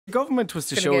the government was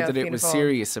to show that it was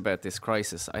serious about this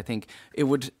crisis, I think it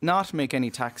would not make any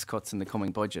tax cuts in the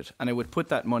coming budget, and it would put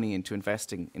that money into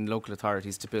investing in local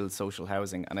authorities to build social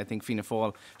housing. And I think Fianna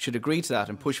Fáil should agree to that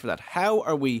and push for that. How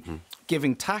are we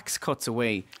giving tax cuts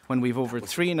away when we've over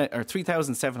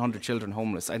 3,700 children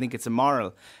homeless? I think it's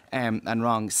immoral and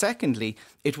wrong. Secondly,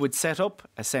 it would set up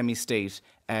a semi-state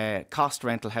cost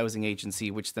rental housing agency,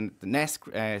 which the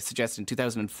NESC suggested in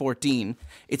 2014.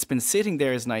 It's been sitting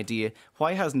there as an idea.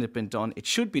 Why hasn't it been done? It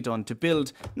should be done to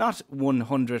build not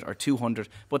 100 or 200,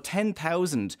 but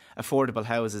 10,000 affordable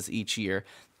houses each year.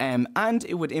 And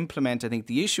it would implement, I think,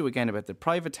 the issue again about the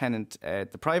private tenant,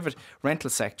 the private rental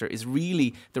sector is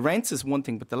really, the rents is one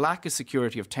thing, but the lack of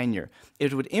security of tenure.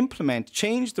 It would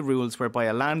change the rules whereby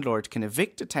a landlord can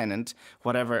evict a tenant,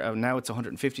 whatever, now it's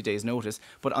 150 days notice,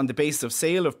 but on the basis of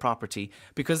sale of property,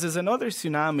 because there's another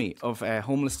tsunami of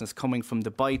homelessness coming from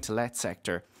the buy-to-let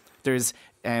sector. There's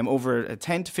over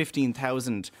 10 to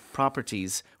 15,000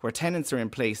 properties where tenants are in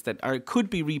place that could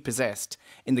be repossessed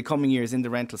in the coming years in the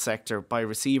rental sector by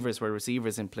receivers, where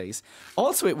receivers in place.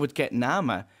 Also, it would get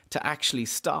NAMA to actually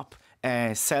stop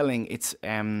selling its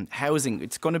housing.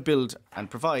 It's going to build and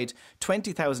provide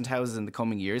 20,000 houses in the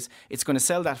coming years. It's going to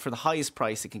sell that for the highest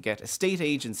price it can get. A state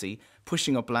agency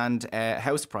pushing up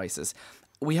house prices.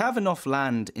 We have enough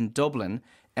land in Dublin.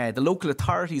 The local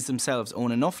authorities themselves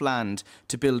own enough land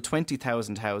to build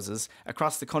 20,000 houses,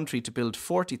 across the country to build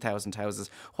 40,000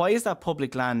 houses. Why is that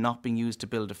public land not being used to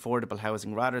build affordable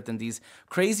housing rather than these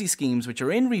crazy schemes which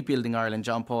are in Rebuilding Ireland,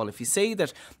 John Paul? If you say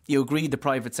that you agree the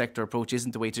private sector approach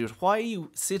isn't the way to do it, why are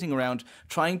you sitting around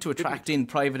trying to attract in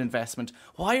private investment?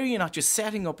 Why are you not just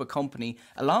setting up a company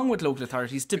along with local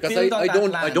authorities to build on that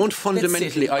land? I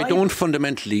don't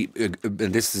fundamentally,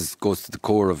 and this goes to the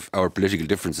core of our political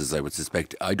differences, I would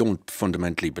suspect. I don't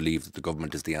fundamentally believe that the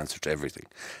government is the answer to everything.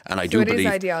 And I do believe... it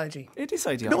is ideology. It is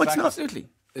ideology. No, it's not. Absolutely.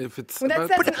 If it's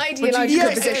that's an ideological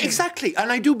position. Exactly.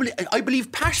 And I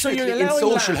believe passionately in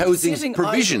social housing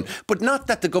provision, but not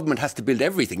that the government has to build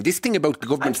everything. This thing about the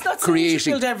government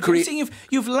creating... Build everything.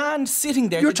 You've land sitting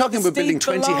there. You're talking about building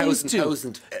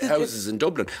 20,000 houses in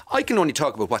Dublin. I can only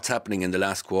talk about what's happening in the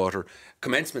last quarter.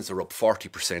 Commencements are up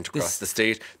 40% across the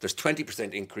state. There's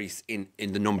 20% increase in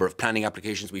the number of planning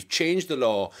applications. We've changed the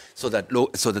law so that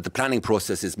the planning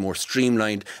process is more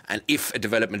streamlined, and if a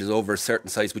development is over a certain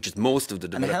size, which is most of the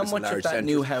developments, and how much of that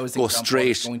new housing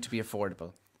is going to be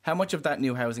affordable? How much of that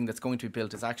new housing that's going to be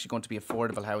built is actually going to be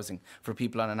affordable housing for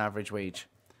people on an average wage?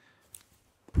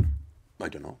 I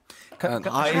don't know. Come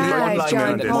on.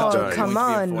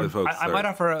 I might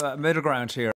offer a middle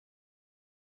ground here.